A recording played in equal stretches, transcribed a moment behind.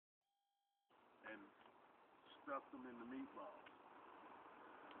stuffed them in the meatballs.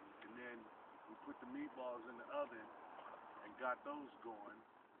 And then we put the meatballs in the oven and got those going,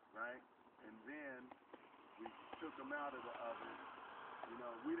 right? And then we took them out of the oven. You know,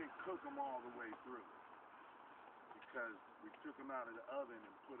 we didn't cook them all the way through because we took them out of the oven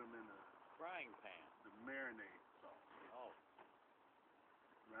and put them in the frying pan, the marinade sauce. Oh.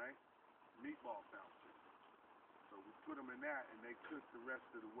 Right? Meatball fountain. So we put them in that, and they cook the rest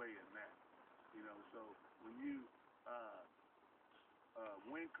of the way in that. You know, so when you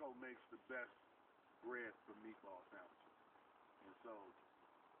Winco makes the best bread for meatball sandwiches, and so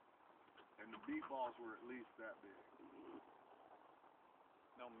the meatballs were at least that big.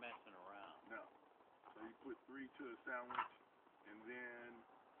 No messing around. No. So you put 3 to a sandwich, and then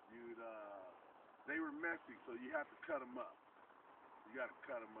you'd they were messy, so you have to cut them up. You got to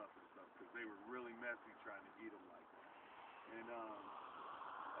cut them up and stuff because they were really messy trying to eat them like that. And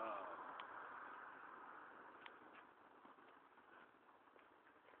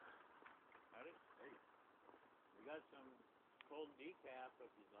hey, we got some cold decaf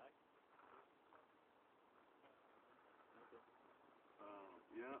if you'd like.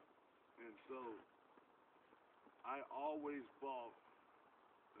 yeah. And so I always bought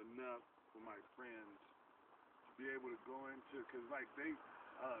enough for my friends to be able to go into, because like a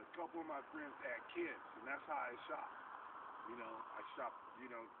couple of my friends had kids, and that's how I shop. You know, I shop, you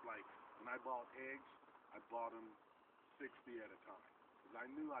know, like when I bought eggs, I bought them 60 at a time. Because I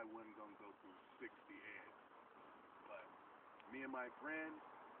knew I wasn't going to go through 60 eggs. But me and my friends,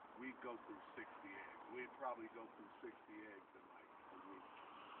 we'd go through 60 eggs. We'd probably go through 60 eggs in like a week.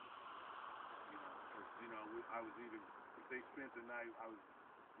 You know, because, you know, I was even, if they spent the night, I was,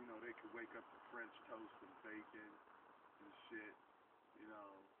 you know, they could wake up to French toast and bacon and shit, you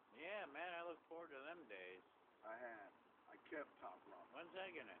know. Yeah, man, I look forward to them days. I kept Top Ramen. When's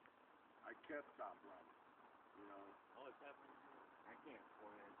that gonna? I kept Top Ramen, you know. Oh, it's happening. I can't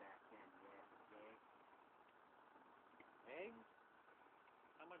order that in yet, Jay. Eggs?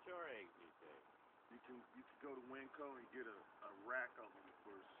 How much are eggs these days? You can go to Winco and get a rack of them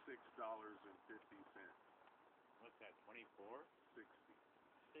for $6.50. What's that? 24? 60.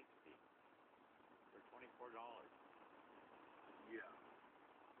 60 for $24. Yeah.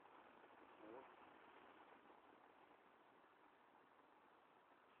 $4?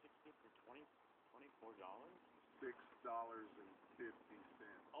 60 for $24? $6.50.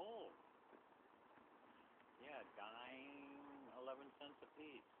 Oh. Yeah, 11 cents a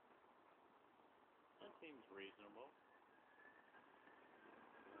piece. That seems reasonable.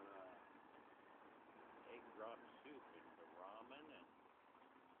 Egg drop soup and the ramen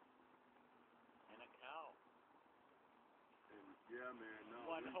and a cow. And yeah, man, no.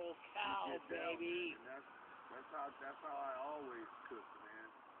 One whole cow, baby. And that's how I always cook, man.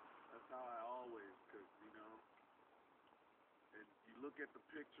 That's how I always cook, you know. And you look at the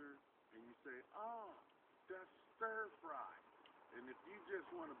picture and you say, oh, that's stir fry. And if you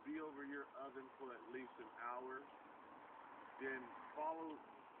just want to be over your oven for at least an hour, then follow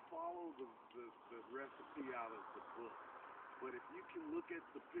the recipe out of the book. But if you can look at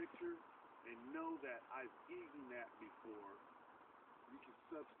the picture and know that I've eaten that before, you can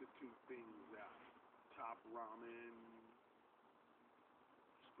substitute things out. Top ramen,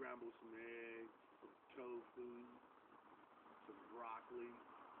 scramble some eggs, some tofu, some broccoli,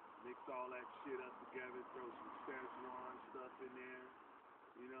 mix all that shit up together, throw some Szechuan stuff in there,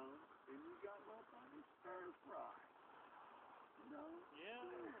 you know, and you got motherfucking stir fry. You know? Yeah.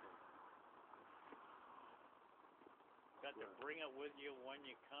 Got to bring it with you when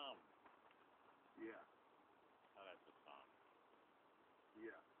you come. Yeah. Oh, that's a song.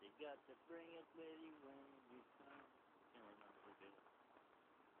 Yeah. You got to bring it with you when you come. Can't remember who did it.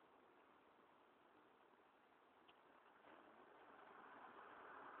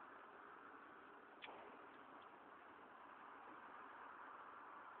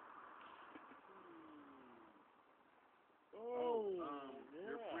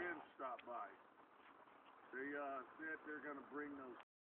 Your friends stopped by. They said they're gonna bring those